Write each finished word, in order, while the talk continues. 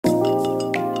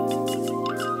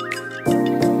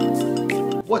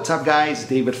What's up guys,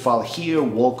 David Falla here.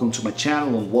 Welcome to my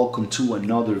channel and welcome to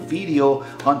another video.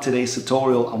 On today's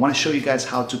tutorial, I want to show you guys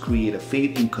how to create a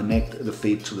fade and connect the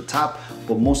fade to the top.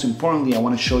 But most importantly, I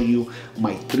want to show you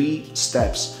my 3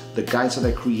 steps, the guides that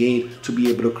I create to be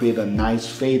able to create a nice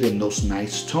fade and those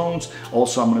nice tones.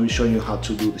 Also, I'm going to be showing you how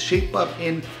to do the shape up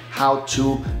and how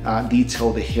to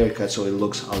detail the haircut so it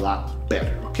looks a lot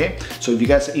better, okay? So if you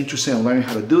guys are interested in learning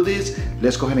how to do this,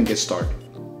 let's go ahead and get started.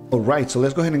 Alright, so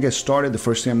let's go ahead and get started. The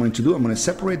first thing I'm going to do, I'm going to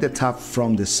separate the top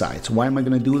from the sides. Why am I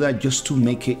going to do that? Just to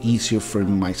make it easier for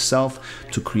myself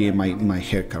to create my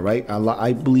haircut, right?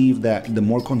 I believe that the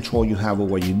more control you have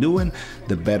of what you're doing,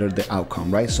 the better the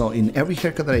outcome, right? So in every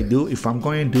haircut that I do, if I'm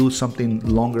going to do something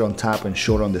longer on top and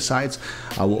shorter on the sides,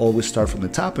 I will always start from the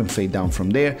top and fade down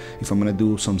from there. If I'm going to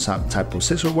do some type of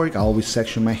scissor work, I always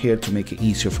section my hair to make it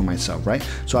easier for myself, right?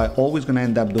 So I always going to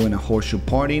end up doing a horseshoe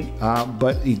parting,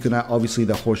 but it's going to, obviously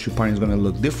the horseshoe parting is going to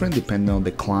look different depending on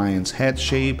the client's head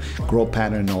shape, growth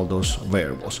pattern, and all those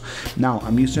variables. Now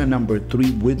I'm using a number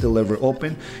 3 with the lever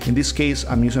open. In this case,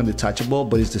 I'm using a detachable,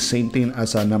 but it's the same thing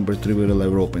as a number 3 with a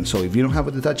lever open. So if you don't have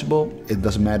a detachable, it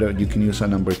doesn't matter. You can use a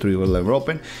number 3 with a lever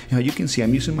open. And you can see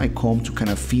I'm using my comb to kind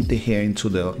of feed the hair into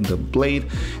the blade.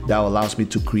 That allows me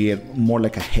to create more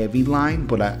like a heavy line,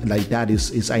 but like that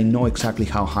is I know exactly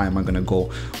how high am I going to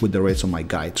go with the rest of my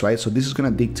guides, right? So this is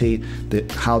going to dictate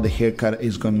how the haircut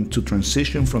is going to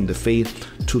transition from the fade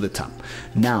to the top.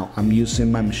 Now I'm using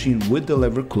my machine with the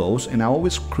lever closed, and I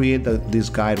always create this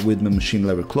guide with my machine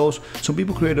lever closed. Some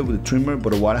people create it with a trimmer,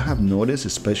 but what I have noticed,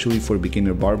 especially for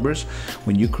beginner barbers,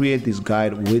 when you create this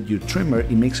guide with your trimmer,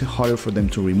 it makes it harder for them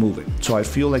to remove it. So I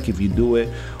feel like if you do it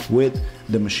with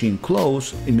the machine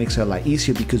closed, it makes it a lot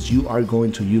easier because you are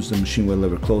going to use the machine with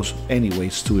lever closed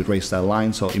anyways to erase that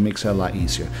line, so it makes it a lot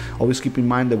easier. Always keep in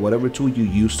mind that whatever tool you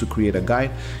use to create a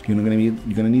guide, you're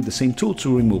gonna need the same tool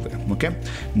to remove it, okay?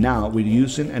 Now we're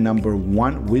using a number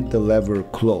 1 with the lever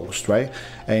closed, right?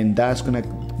 And that's gonna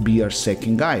be our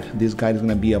second guide. This guide is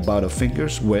gonna be about a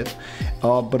finger's width,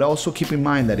 but also keep in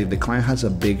mind that if the client has a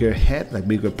bigger head, like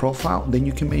bigger profile, then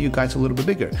you can make your guides a little bit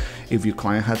bigger. If your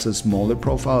client has a smaller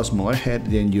profile, a smaller head,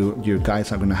 then your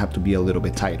guides are gonna have to be a little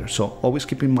bit tighter. So always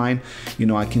keep in mind, you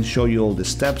know, I can show you all the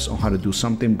steps on how to do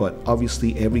something, but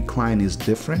obviously every client is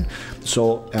different.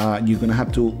 So you're gonna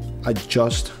have to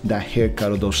adjust that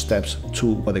haircut or those steps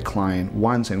to what the client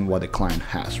wants and what the client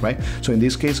has, right? So in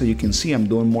this case, as you can see, I'm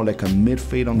doing more like a mid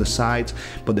fade on the sides,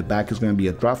 but the back is going to be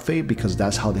a drop fade because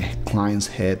that's how the client's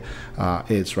head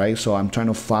is, right? So I'm trying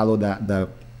to follow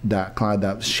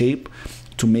that shape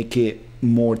to make it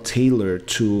more tailored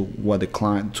to what the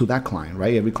client, to that client,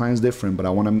 right? Every client is different, but I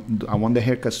want the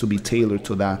haircuts to be tailored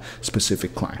to that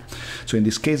specific client. So in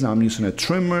this case, now I'm using a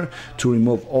trimmer to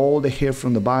remove all the hair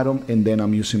from the bottom, and then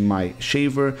I'm using my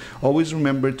shaver. Always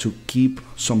remember to keep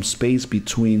some space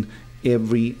between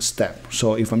every step.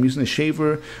 So if I'm using a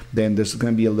shaver, then there's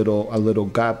going to be a little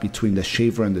gap between the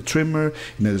shaver and the trimmer, and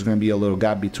then there's going to be a little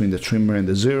gap between the trimmer and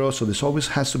the zero. So this always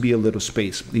has to be a little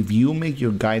space. If you make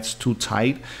your guides too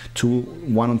tight, to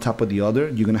one on top of the other,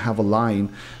 you're going to have a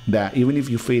line that even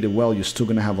if you fade it well, you're still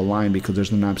going to have a line because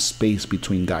there's not enough space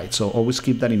between guides. So always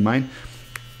keep that in mind,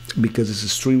 because it's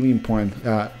extremely important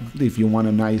if you want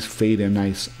a nice fade and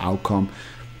nice outcome,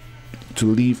 to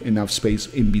leave enough space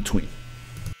in between.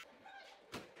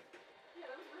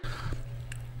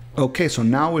 Okay, so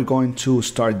now we're going to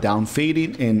start down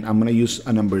fading, and I'm going to use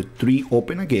a number 3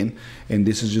 open again, and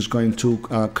this is just going to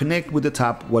connect with the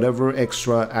top. Whatever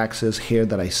extra excess hair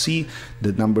that I see,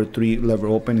 the number 3 lever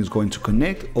open is going to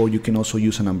connect, or you can also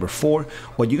use a number 4.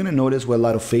 What you're going to notice with a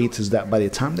lot of fades is that by the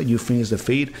time that you finish the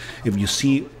fade, if you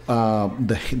see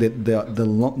the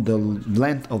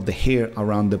length of the hair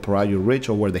around the parietal ridge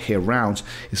or where the hair rounds,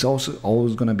 it's also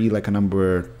always going to be like a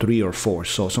number 3 or 4.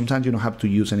 So sometimes you don't have to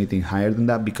use anything higher than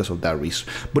that because of that reason.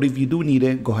 But if you do need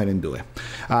it, go ahead and do it.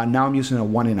 Now I'm using a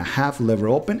 1.5 lever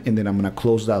open, and then I'm going to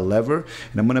close that lever,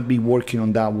 and I'm going to be working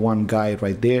on that one guide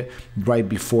right there, right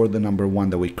before the number 1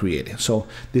 that we created. So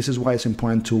this is why it's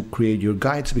important to create your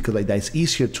guides, because like that it's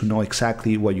easier to know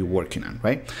exactly what you're working on,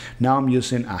 right? Now I'm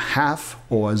using a 1/2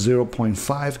 or a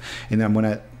 0.5, and I'm going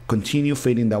to continue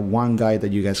fading that one guide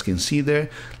that you guys can see there,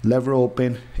 lever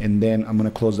open, and then I'm going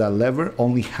to close that lever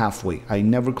only halfway. I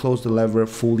never close the lever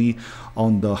fully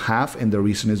on the half, and the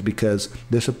reason is because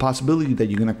there's a possibility that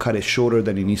you're going to cut it shorter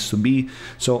than it needs to be.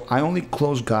 So I only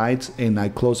close guides, and I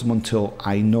close them until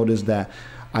I notice that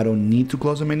I don't need to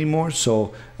close them anymore.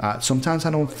 So sometimes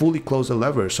I don't fully close the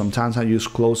lever. Sometimes I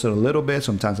just close it a little bit,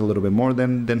 sometimes a little bit more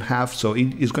than half. So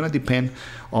it's gonna depend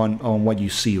on what you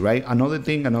see, right? Another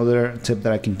tip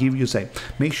that I can give you is that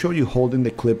make sure you're holding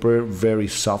the clipper very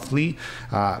softly,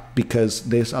 because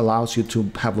this allows you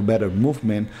to have a better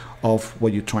movement of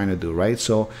what you're trying to do, right?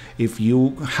 So if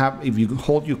you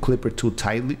hold your clipper too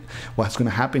tightly, what's going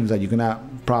to happen is that you're going to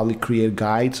probably create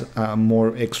guides,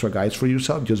 more extra guides for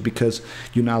yourself, just because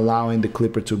you're not allowing the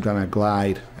clipper to kind of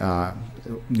glide,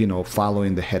 you know,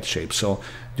 following the head shape. So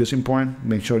just important,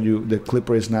 make sure the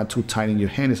clipper is not too tight in your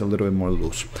hand, it's a little bit more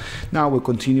loose. Now we'll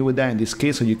continue with that. In this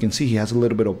case, so you can see he has a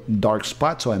little bit of dark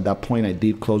spots, so at that point I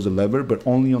did close the lever, but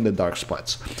only on the dark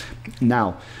spots.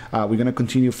 Now we're going to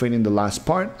continue fading the last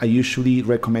part. I usually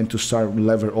recommend to start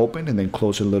lever open and then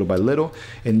close it little by little,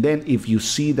 and then if you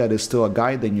see that it's still a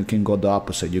guide, then you can go the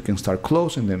opposite. You can start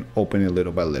close and then open it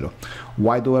little by little.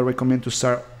 Why do I recommend to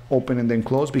start open and then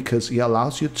close? Because it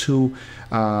allows you to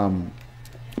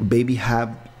maybe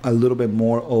have a little bit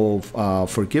more of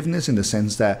forgiveness, in the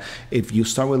sense that if you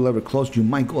start with lever closed, you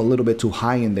might go a little bit too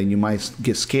high and then you might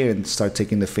get scared and start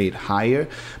taking the fade higher.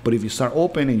 But if you start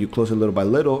open and you close it little by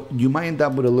little, you might end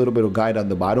up with a little bit of guide at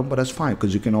the bottom, but that's fine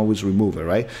because you can always remove it,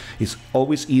 right? It's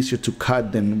always easier to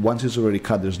cut than once it's already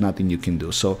cut, there's nothing you can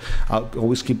do. So I'll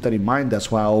always keep that in mind.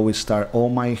 That's why I always start all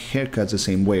my haircuts the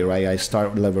same way, right? I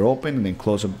start lever open and then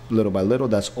close it little by little.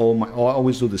 That's I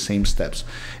always do the same steps,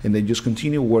 and then just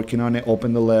continue working on it.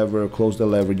 Open the lever, close the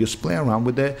lever, just play around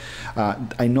with it.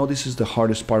 I know this is the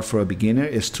hardest part for a beginner,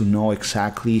 is to know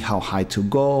exactly how high to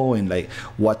go and like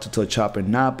what to touch up and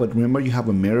not. But remember, you have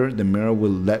a mirror. The mirror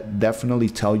will definitely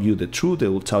tell you the truth. It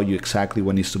will tell you exactly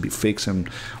what needs to be fixed and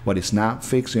what is not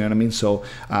fixed, you know what I mean? So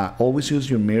always use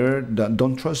your mirror.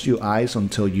 Don't trust your eyes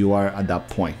until you are at that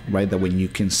point, right? That when you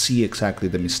can see exactly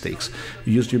the mistakes.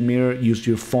 Use your mirror, use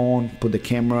your phone, put the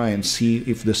camera and see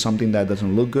if there's something that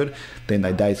doesn't look good, then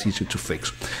that is easier to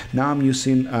fix. Now I'm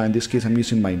using, in this case, I'm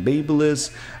using my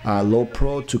Babyliss Low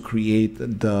Pro to create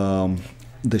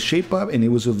the shape up, and it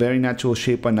was a very natural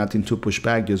shape up, nothing to push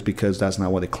back, just because that's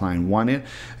not what the client wanted.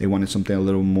 They wanted something a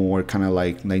little more kind of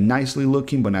like nicely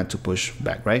looking, but not to push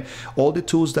back, right? All the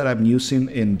tools that I'm using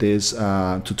in this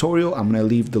tutorial, I'm gonna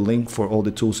leave the link for all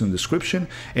the tools in the description,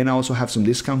 and I also have some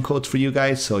discount codes for you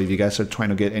guys. So if you guys are trying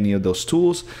to get any of those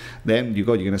tools, then you're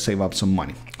gonna save up some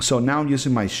money. So now I'm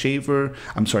using my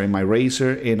my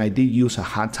razor, and I did use a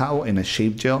hot towel and a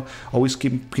shave gel. Always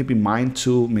keep in mind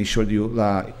to make sure you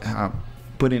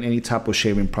put in any type of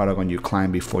shaving product on your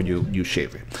client before you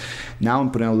shave it. Now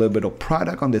I'm putting a little bit of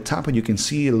product on the top, and you can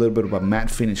see a little bit of a matte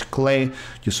finish clay,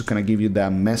 just to kind of give you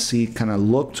that messy kind of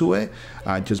look to it,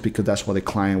 just because that's what the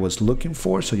client was looking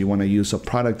for. So you want to use a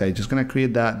product that is just going to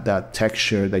create that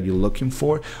texture that you're looking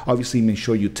for. Obviously, make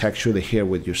sure you texture the hair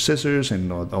with your scissors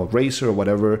and or razor or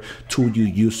whatever tool you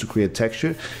use to create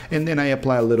texture. And then I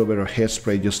apply a little bit of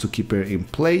hairspray just to keep it in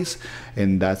place.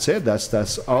 And that's it.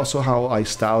 That's also how I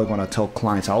style when I tell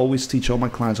clients. I always teach all my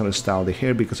clients how to style the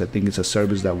hair, because I think it's a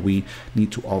service that we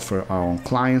need to offer our own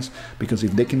clients, because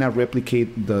if they cannot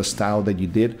replicate the style that you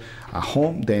did at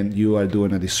home, then you are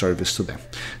doing a disservice to them.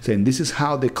 So, and this is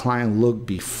how the client looked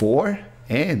before,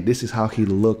 and this is how he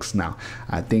looks now.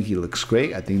 I think he looks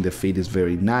great. I think the fade is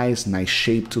very nice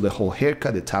shape to the whole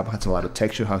haircut. The top has a lot of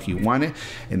texture how he wanted,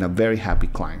 and a very happy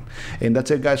client. And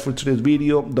that's it, guys, for today's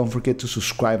video. Don't forget to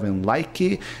subscribe and like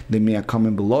it. Leave me a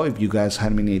comment below if you guys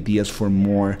have any ideas for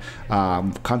more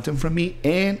content from me,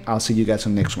 and I'll see you guys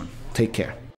on the next one. Take care.